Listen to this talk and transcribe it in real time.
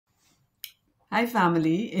Hi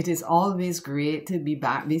family, it is always great to be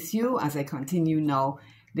back with you as I continue now.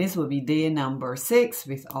 This will be day number 6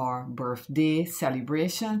 with our birthday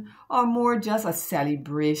celebration, or more just a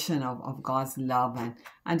celebration of God's love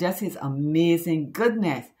and just His amazing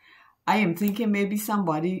goodness. I am thinking maybe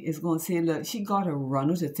somebody is going to say, look, she got a run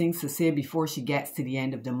out of things to say before she gets to the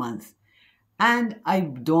end of the month. And I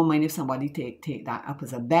don't mind if somebody take that up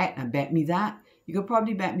as a bet and bet me that. You could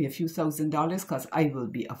probably bet me a few $1,000s because I will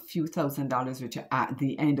be a few $1,000s richer at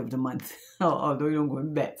the end of the month. Although you don't go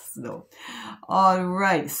in bets though. All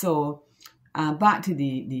right, so back to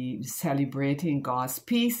the celebrating God's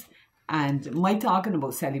peace. And my talking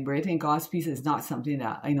about celebrating God's peace is not something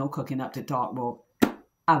that I know cooking up to talk about.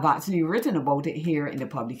 I've actually written about it here in the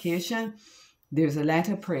publication. There's a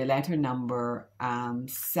letter, prayer letter number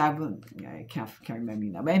 7. I can't remember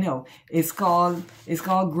now, but anyhow, it's called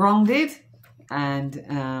Grounded,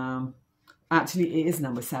 and actually it is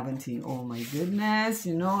number 17. Oh my goodness,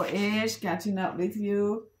 you know, age catching up with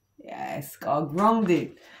you. Yeah, it's called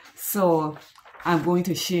Grounded. So I'm going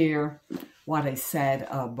to share what I said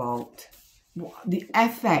about the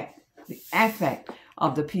effect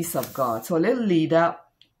of the peace of God. So a little lead up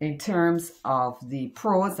in terms of the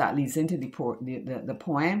prose that leads into the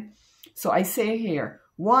poem. So I say here,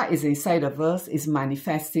 what is inside of us is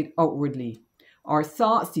manifested outwardly. Our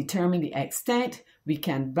thoughts determine the extent we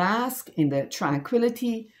can bask in the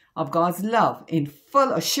tranquility of God's love, in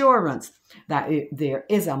full assurance that there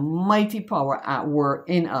is a mighty power at work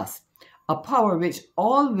in us, a power which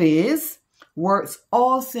always works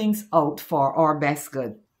all things out for our best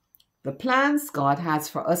good. The plans God has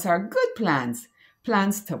for us are good plans,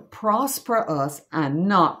 plans to prosper us and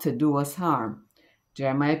not to do us harm.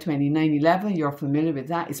 Jeremiah 29:11, you're familiar with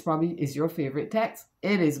that. It's probably your favorite text.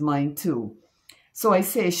 It is mine too. So I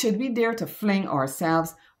say, should we dare to fling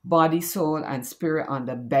ourselves, body, soul, and spirit on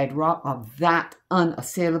the bedrock of that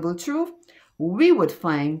unassailable truth, we would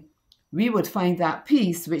find that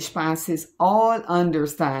peace which passes all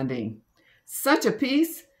understanding. Such a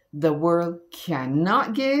peace the world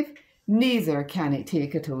cannot give, neither can it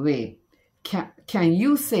take it away. Can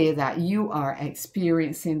you say that you are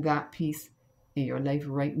experiencing that peace in your life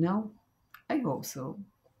right now? I hope so.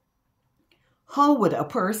 How would a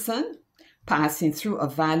person passing through a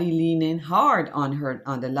valley leaning hard on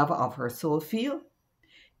the lover of her soul feel?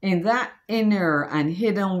 In that inner and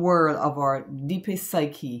hidden world of our deepest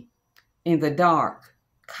psyche, in the dark,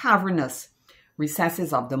 cavernous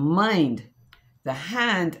recesses of the mind, the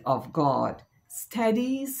hand of God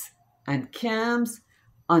steadies and calms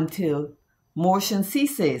until motion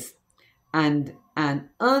ceases and an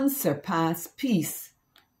unsurpassed peace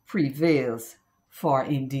prevails. For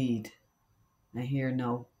indeed, and here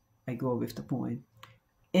now I go with the poem,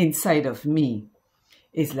 inside of me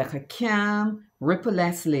is like a calm,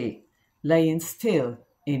 rippleless lake lying still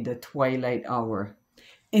in the twilight hour.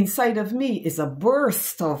 Inside of me is a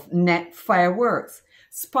burst of net fireworks,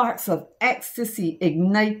 sparks of ecstasy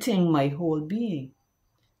igniting my whole being.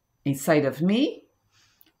 Inside of me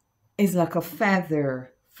is like a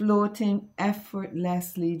feather floating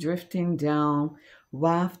effortlessly, drifting down,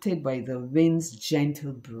 wafted by the wind's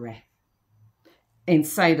gentle breath.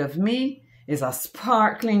 Inside of me is a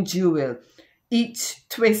sparkling jewel, each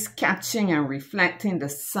twist catching and reflecting the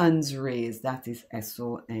sun's rays. That is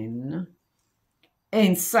S-O-N.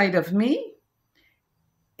 Inside of me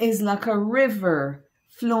is like a river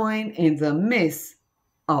flowing in the midst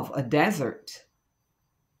of a desert.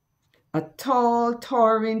 A tall,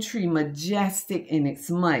 towering tree, majestic in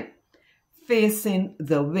its might, facing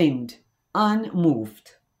the wind,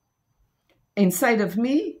 unmoved. Inside of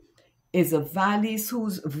me is a valley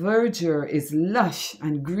whose verdure is lush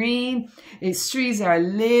and green. Its trees are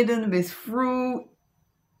laden with fruit.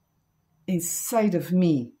 Inside of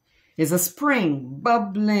me is a spring,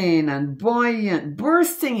 bubbling and buoyant,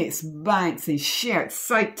 bursting its banks in sheer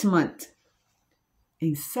excitement.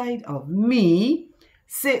 Inside of me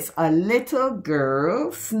sits a little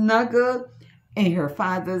girl snuggled in her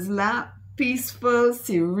father's lap, peaceful,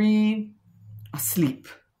 serene, asleep.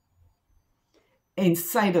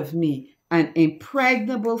 Inside of me, an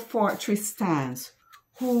impregnable fortress stands,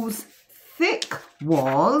 whose thick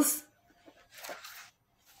walls,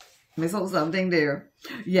 miss out something there,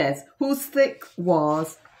 yes, whose thick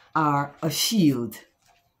walls are a shield.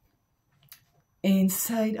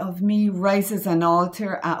 Inside of me rises an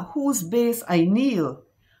altar at whose base I kneel,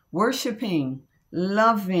 worshiping,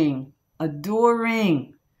 loving,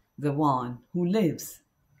 adoring the one who lives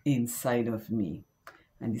inside of me.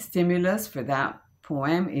 And the stimulus for that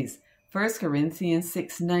poem is 1 Corinthians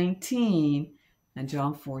 6:19 and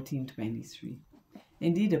John 14:23.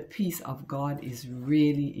 Indeed, the peace of God is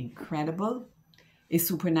really incredible. is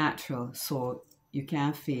supernatural, so you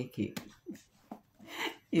can't fake it.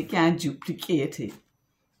 You can't duplicate it.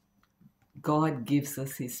 God gives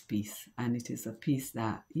us his peace, and it is a peace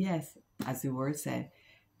that, yes, as the word said,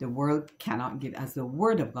 the world cannot give. As the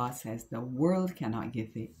word of God says, the world cannot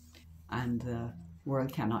give it, and the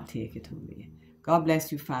world cannot take it away. God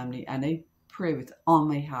bless you, family, and I pray with all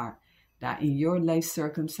my heart that in your life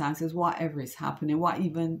circumstances, whatever is happening,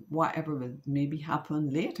 whatever will maybe happen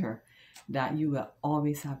later, that you will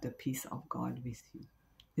always have the peace of God with you.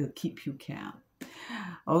 It'll keep you calm.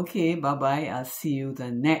 Okay, bye-bye. I'll see you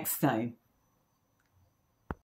the next time.